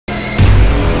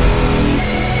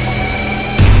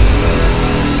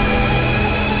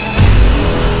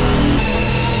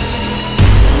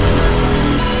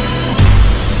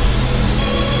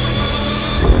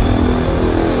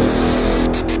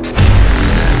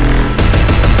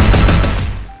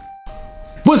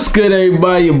What's good,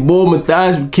 everybody? Your boy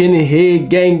Matthias Mckinnon here.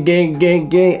 Gang, gang, gang,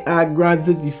 gang. I grind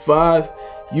 65.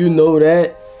 You know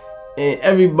that. And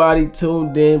everybody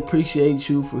tuned in. Appreciate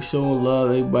you for showing love.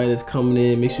 Everybody that's coming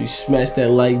in. Make sure you smash that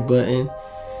like button.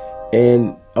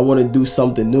 And I want to do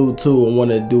something new too. I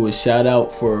want to do a shout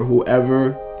out for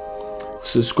whoever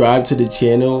subscribe to the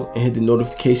channel and hit the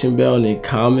notification bell and then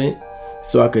comment,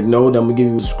 so I could know that I'm gonna give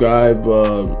you a subscribe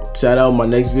shout out in my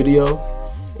next video.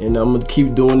 And I'm gonna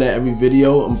keep doing that every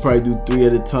video. I'm probably do 3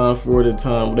 at a time, 4 at a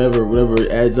time, whatever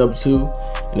it adds up to.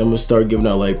 And I'm gonna start giving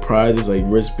out like prizes, like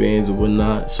wristbands or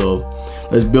whatnot. So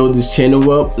let's build this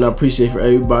channel up. And I appreciate for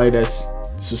everybody that's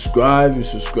subscribed. You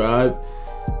subscribe.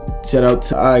 Shout out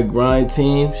to our grind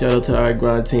team. Shout out to our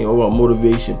grind team. All about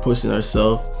motivation, pushing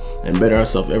ourselves and better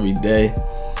ourselves every day.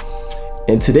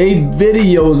 And today's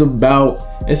video is about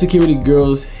insecurity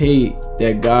girls hate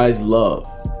that guys love.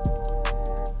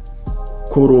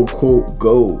 Quote unquote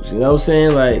goals. You know what I'm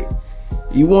saying? Like,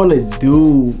 you want a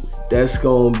dude that's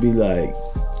gonna be like,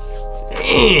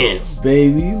 damn,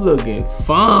 baby, you looking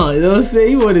fine. You know what I'm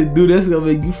saying? You want a dude that's gonna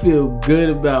make you feel good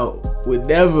about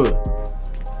whatever.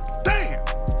 Damn!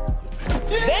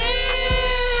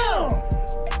 Damn!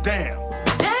 Damn!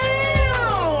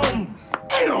 Damn!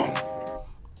 Damn!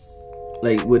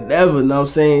 Like whatever, you know what I'm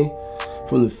saying?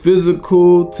 From the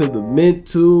physical to the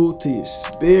mental to your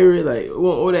spirit, like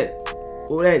all that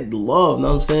love, you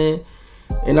know what I'm saying?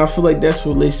 And I feel like that's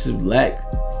what relationships lack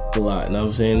a lot, you know what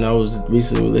I'm saying? I was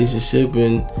recently in a relationship,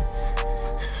 and you know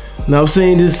what I'm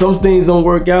saying, just some things don't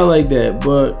work out like that.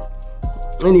 But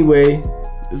anyway,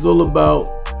 it's all about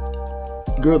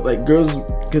girls,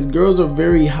 because girls are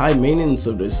very high maintenance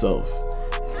of themselves.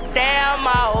 Damn,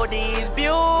 all these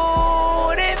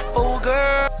beautiful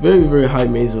girls. Very, very high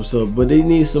maintenance of themselves, but they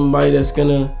need somebody that's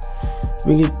gonna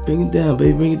bring it down,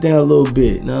 baby. Bring it down a little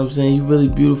bit. You know what I'm saying? You really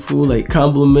beautiful. Like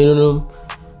complimenting them,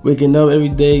 waking up every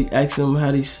day, asking them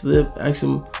how they sleep,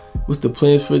 asking them what's the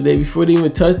plans for the day before they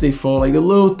even touch their phone. Like the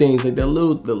little things, like the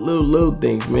little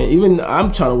things, man. Even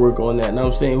I'm trying to work on that. You know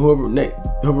what I'm saying?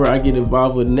 Whoever I get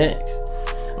involved with next,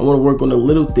 I want to work on the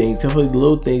little things. Definitely the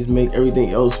little things make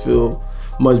everything else feel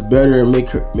much better and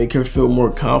make her feel more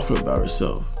confident about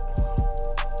herself.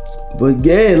 But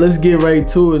yeah, let's get right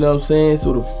to it, you know what I'm saying?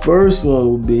 So the first one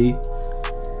will be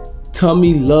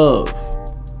tummy love.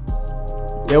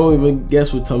 Y'all won't even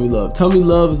guess what tummy love. Tummy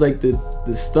love is like the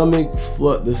stomach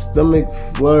fluff, the stomach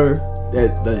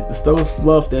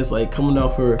fluff that's like coming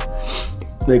off her,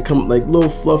 like little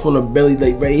fluff on her belly,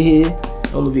 like right here. I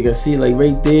don't know if you can see it, like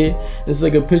right there. It's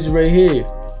like a picture right here,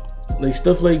 like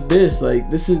stuff like this. Like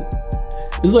this is,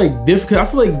 it's like different. Cause I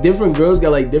feel like different girls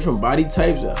got like different body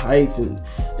types and heights and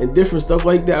different stuff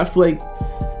like that. I feel like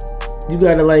you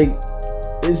gotta like,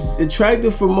 it's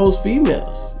attractive for most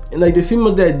females, and like the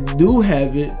females that do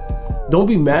have it, don't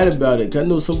be mad about it. Cause I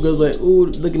know some girls like, ooh,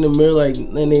 look in the mirror, like,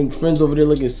 and they friends over there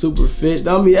looking super fit.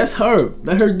 I mean, that's her.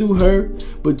 Let her do her.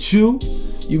 But you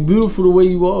beautiful the way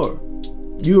you are.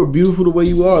 You are beautiful the way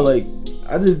you are. Like,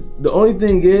 the only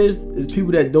thing is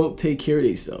people that don't take care of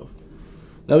themselves.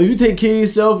 Now, if you take care of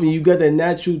yourself and you got that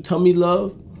natural tummy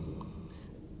love,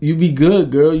 you be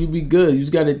good, girl. You be good. You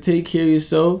just gotta take care of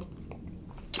yourself.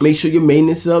 Make sure your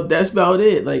maintenance up. That's about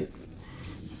it. Like,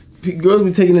 girls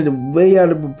be taking it way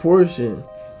out of proportion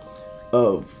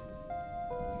of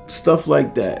stuff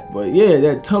like that. But yeah,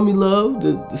 that tummy love,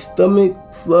 the stomach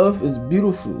fluff is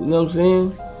beautiful. You know what I'm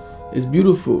saying? It's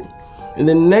beautiful. And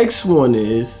the next one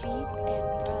is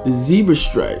the zebra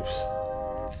stripes.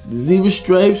 The zebra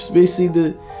stripes,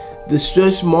 basically the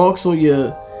stretch marks on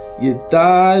your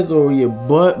thighs or your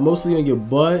butt, mostly on your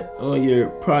butt, on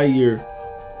probably your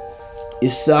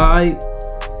side.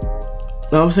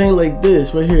 Now I'm saying like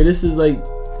this right here. This is like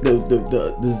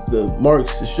the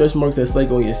marks, the stretch marks that's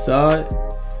like on your side,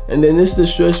 and then this is the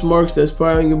stretch marks that's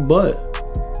probably on your butt.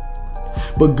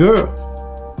 But girl,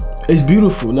 it's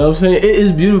beautiful. You know what I'm saying? It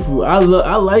is beautiful. I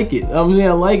like it. I'm saying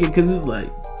I like it because it's like,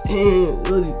 damn,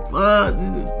 really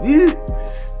fine.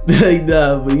 Like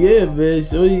nah, but yeah, man,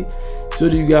 shorty,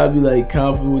 you gotta be like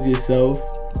confident with yourself,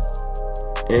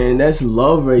 and that's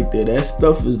love right there. That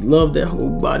stuff is love. That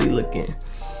whole body looking.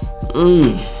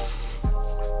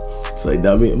 It's like,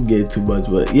 I mean, I'm getting too much,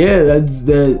 but yeah,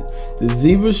 the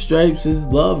zebra stripes is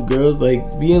love, girls.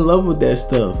 Like, be in love with that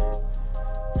stuff.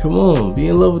 Come on, be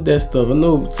in love with that stuff. I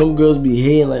know some girls be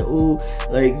hating like, ooh,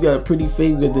 like you got a pretty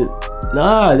face with it.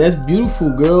 Nah, that's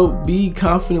beautiful, girl. Be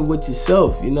confident with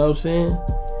yourself. You know what I'm saying?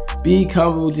 Be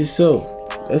confident with yourself.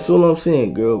 That's all I'm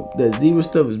saying, girl. That zebra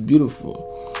stuff is beautiful.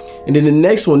 And then the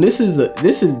next one, this is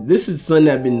something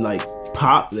that been like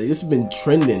popular. This has been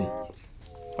trending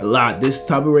a lot. This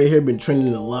topic right here been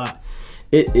trending a lot.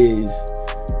 It is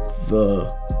the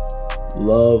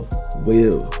love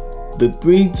wheel. The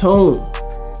three-tone,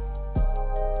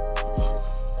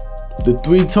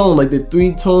 like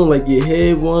your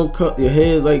head your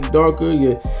head like darker,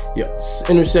 your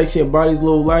intersection, your body's a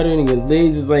little lighter, and your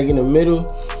legs is like in the middle.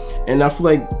 And I feel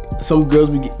like some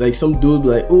girls be like, some dudes be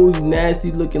like, oh, you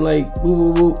nasty looking, like woo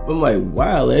woo woo. I'm like,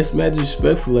 wow, that's mad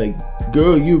disrespectful. Like,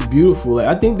 girl, you're beautiful. Like,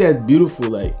 I think that's beautiful.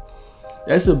 Like,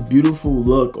 that's a beautiful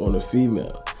look on a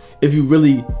female. If you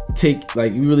really take,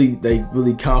 like, you really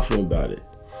really confident about it.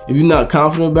 If you're not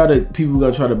confident about it, people are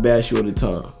gonna try to bash you all the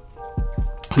time.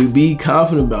 You be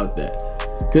confident about that,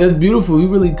 cause that's beautiful. You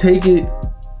really take it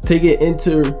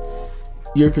into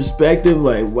your perspective,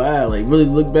 like, wow, like really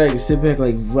look back and sit back,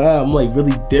 like, wow, I'm like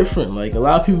really different. Like, a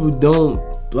lot of people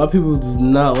does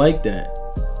not like that.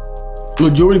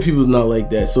 Majority of people is not like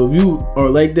that. So if you are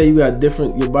like that, you got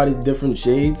your body's different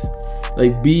shades.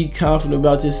 Like, be confident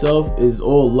about yourself. Is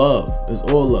all love. It's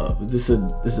all love. It's just a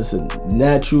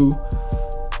natural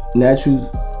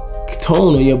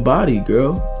tone on your body,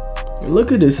 girl. And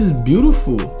look at this. This is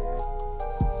beautiful.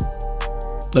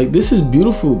 Like, this is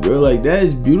beautiful, girl. Like, that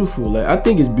is beautiful. Like, I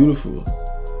think it's beautiful.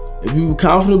 If you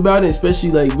confident about it,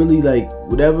 especially like really like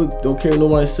whatever, don't care what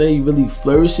nobody say, you really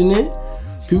flourish in it,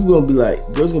 people gonna be like,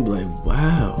 girls gonna be like,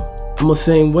 wow, I'm the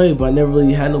same way, but I never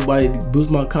really had nobody to boost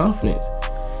my confidence.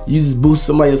 You just boost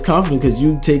somebody else's confidence because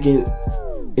you taking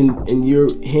in your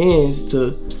hands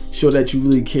to show that you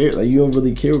really care. Like, you don't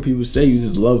really care what people say, you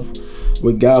just love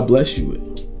what God bless you with.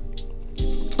 You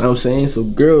know what I'm saying? So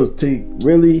girls, take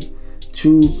really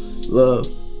true love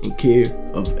and care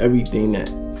of everything that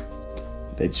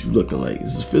you looking like.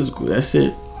 This is physical. That's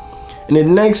it. And the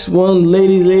next one,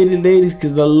 ladies,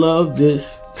 because I love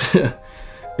this,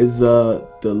 is the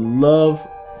love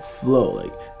flow.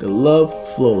 Like, the love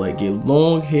flow. Like, your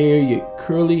long hair, your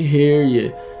curly hair,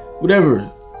 your whatever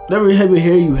heavy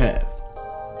hair you have.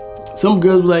 Some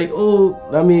girls be like, oh,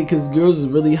 I mean, because girls is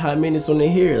really high maintenance on their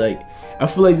hair. Like, I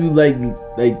feel like you like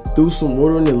threw some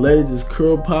water in it, let it just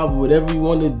curl pop, or whatever you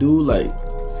want to do, like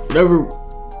whatever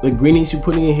the greenies you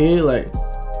put in your hair, like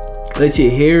let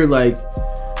your hair like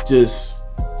just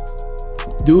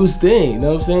do its thing. You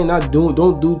know what I'm saying?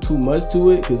 Don't do too much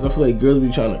to it, because I feel like girls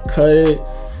be trying to cut it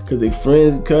because their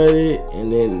friends cut it and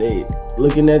then they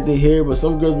looking at their hair. But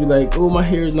some girls be like, oh, my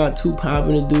hair is not too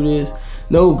popping to do this.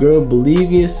 No, girl, believe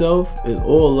in yourself. It's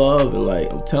all love, and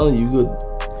like I'm telling you,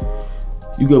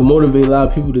 you could motivate a lot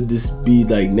of people to just be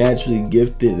like naturally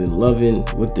gifted and loving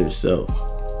with themselves,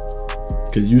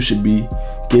 because you should be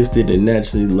gifted and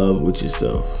naturally love with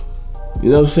yourself.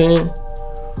 You know what I'm saying?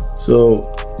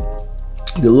 So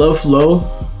the love flow,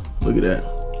 look at that.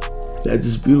 That's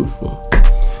just beautiful.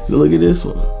 Now look at this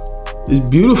one. It's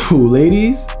beautiful,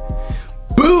 ladies.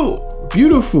 Boom!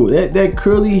 Beautiful. That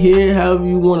curly hair, however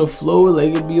you want to flow it,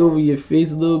 like it be over your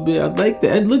face a little bit. I like that.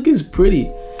 That look is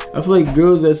pretty. I feel like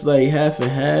girls that's like half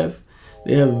and half,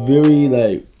 they have very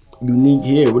like unique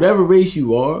hair. Whatever race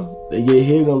you are, like, your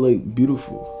hair gonna look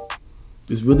beautiful.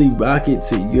 Just really rock it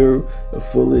to the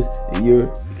fullest and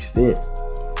your extent.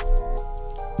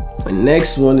 And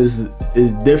next one is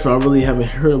different. I really haven't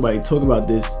heard nobody talk about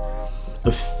this.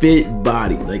 A fit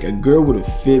body, like a girl with a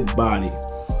fit body,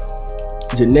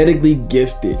 genetically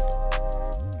gifted,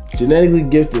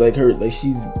 like her, like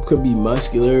she could be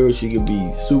muscular, or she could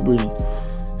be super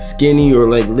skinny, or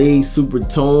like laid super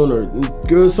tone, or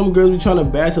girls. Some girls be trying to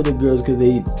bash other girls because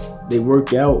they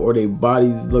work out or their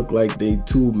bodies look like they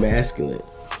too masculine.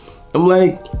 I'm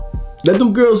like, let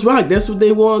them girls rock. That's what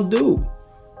they want to do.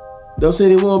 They'll say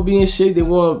they want to be in shape.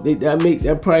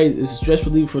 That probably is stress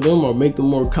relief for them, or make them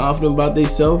more confident about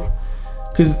themselves.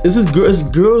 Cause it's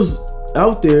girls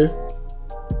out there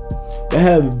that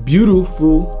have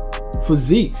beautiful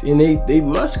physiques, and they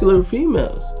muscular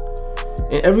females.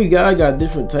 And every guy got a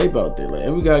different type out there. Like,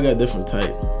 every guy got a different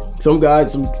type. Some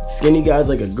guys, some skinny guys,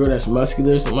 like a girl that's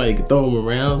muscular, somebody can throw them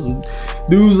around. Some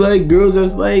dudes like girls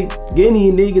that's like skinny,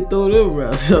 and they can throw them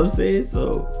around. You know what I'm saying?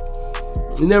 So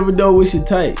you never know what's your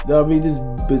type. You know what I mean?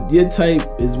 But your type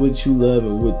is what you love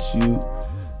and what you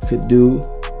could do,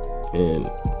 and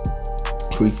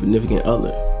for your significant other.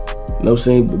 You know what I'm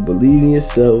saying? But believe in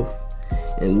yourself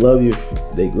and love your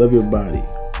body. You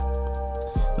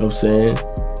know what I'm saying?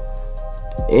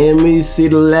 And let me see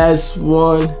the last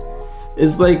one.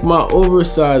 It's like my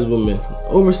oversized woman.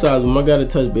 Oversized woman, I gotta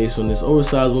touch base on this.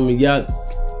 Oversized woman, y'all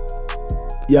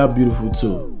beautiful too.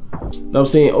 You know what I'm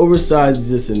saying? Oversized is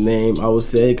just a name, I would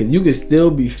say, because you can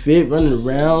still be fit running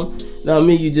around. You know what I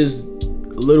mean? You just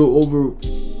a little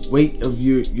overweight of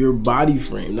your body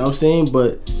frame. You know what I'm saying?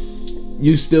 But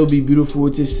you still be beautiful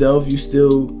with yourself. You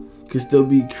can still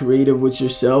be creative with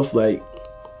yourself. Like,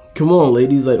 come on,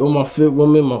 ladies, like all my fit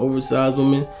women, my oversized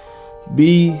women,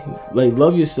 be like,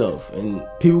 love yourself. And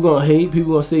people gonna hate,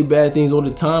 people gonna say bad things all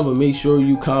the time, but make sure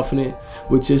you confident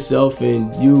with yourself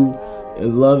and you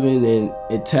and loving and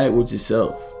intact with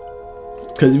yourself.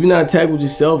 Because if you're not intact with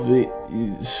yourself,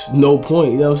 it's no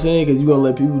point, you know what I'm saying? Because you're gonna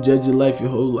let people judge your life your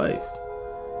whole life.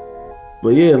 But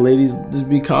yeah, ladies, just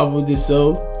be confident with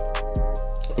yourself,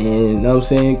 and you know what I'm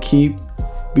saying, keep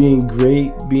being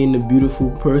great, being the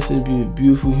beautiful person, be the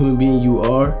beautiful human being you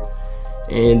are,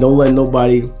 and don't let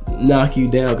nobody knock you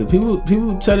down. Because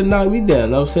people try to knock me down, you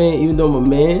know what I'm saying? Even though I'm a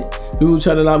man, people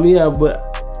try to knock me out, but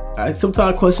I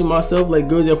sometimes question myself. Like,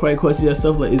 girls, y'all probably question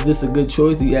yourself, like, is this a good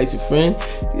choice? Do you ask your friend?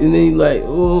 And then you're like,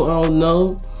 oh, I don't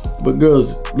know. But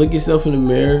girls, look yourself in the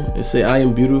mirror and say, I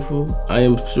am beautiful, I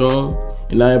am strong,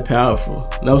 and I am powerful.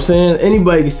 You know what I'm saying?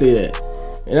 Anybody can say that.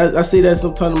 And I say that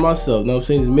sometimes to myself. You know what I'm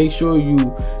saying? Just make sure you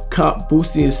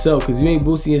boosting yourself. Because you ain't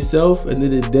boosting yourself, at the end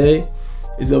of the day,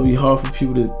 it's going to be hard for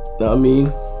people to, you know what I mean,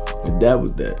 adapt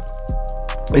with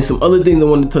that. And some other things I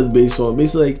want to touch base on.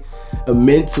 Basically, like, a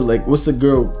mental, like, what's a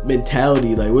girl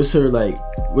mentality? Like, what is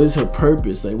her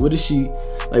purpose? Like, what does she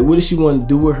want to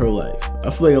do with her life? I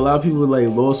feel like a lot of people are,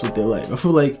 like, lost with their life. I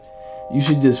feel like you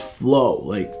should just flow.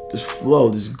 Like, just flow.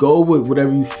 Just go with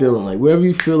whatever you feeling. Like, whatever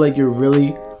you feel like you're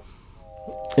really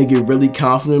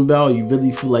confident about, you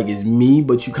really feel like it's me,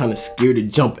 but you kind of scared to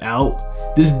jump out,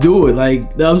 just do it. Like,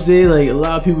 you know what I'm saying? Like, a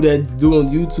lot of people that doing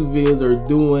YouTube videos or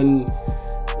doing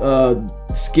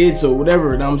skits or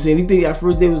whatever, you know what I'm saying? You think at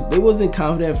first they wasn't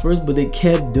confident at first, but they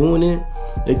kept doing it.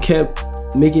 They kept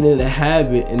making it a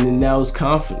habit, and then now it's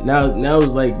confident. Now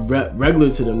it's like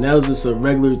regular to them. Now it's just a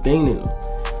regular thing to them.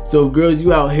 So girls,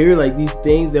 you out here, like, these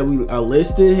things that we are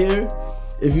listed here,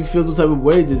 if you feel some type of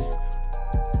way, just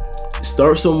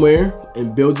start somewhere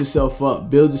and build yourself up.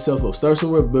 Build yourself up. Start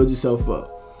somewhere, build yourself up.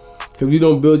 Because if you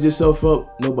don't build yourself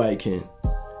up, nobody can.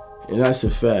 And that's a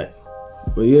fact.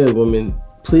 But yeah, women,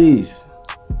 please.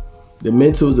 The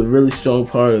mental is a really strong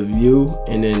part of you,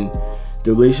 and then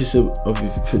the relationship of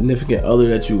your significant other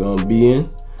that you're going to be in,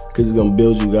 because it's going to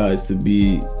build you guys to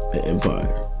be an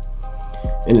empire.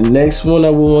 And the next one I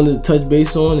would want to touch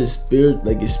base on is spirit,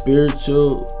 like your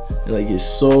spiritual and like your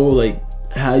soul, like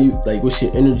how you, like, what's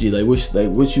your energy, like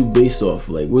what you base off,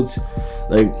 like what's,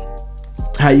 like,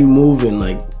 how you moving,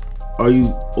 like, are you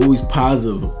always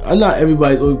positive? Not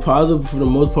everybody's always positive, but for the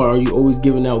most part, are you always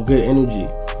giving out good energy?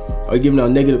 Are you giving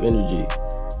out negative energy?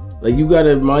 Like, you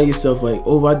gotta remind yourself, like,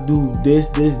 oh, if I do this,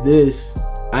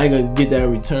 I ain't gonna get that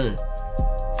in return.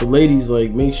 So ladies,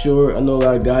 like, make sure, I know a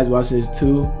lot of guys watching this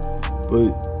too,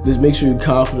 but just make sure you're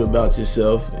confident about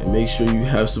yourself, and make sure you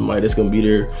have somebody that's gonna be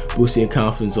there boosting your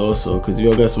confidence also. Because if you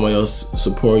don't got somebody else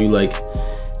supporting you like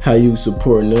how you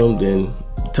supporting them, then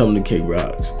tell them to kick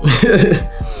rocks.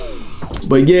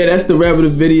 But yeah, that's the wrap of the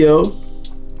video.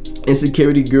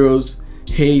 Insecurity girls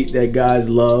hate that guys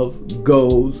love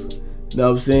goals. You know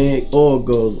what I'm saying? All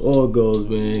goals,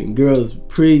 man. Girls,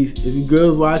 please, if you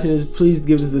girls watching this, please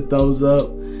give us a thumbs up.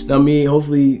 I mean,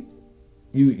 hopefully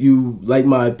you like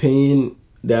my opinion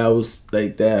that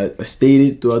I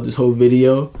stated throughout this whole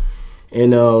video.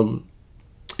 And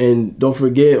don't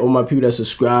forget, all my people that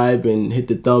subscribe and hit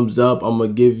the thumbs up, I'm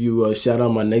gonna give you a shout out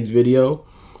on my next video.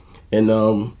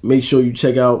 And make sure you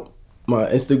check out my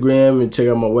Instagram and check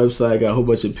out my website. I got a whole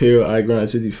bunch of apparel.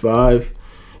 iGrind65.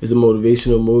 It's a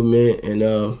motivational movement.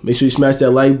 And make sure you smash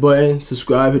that like button,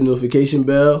 subscribe, hit the notification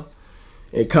bell,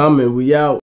 and comment. We out.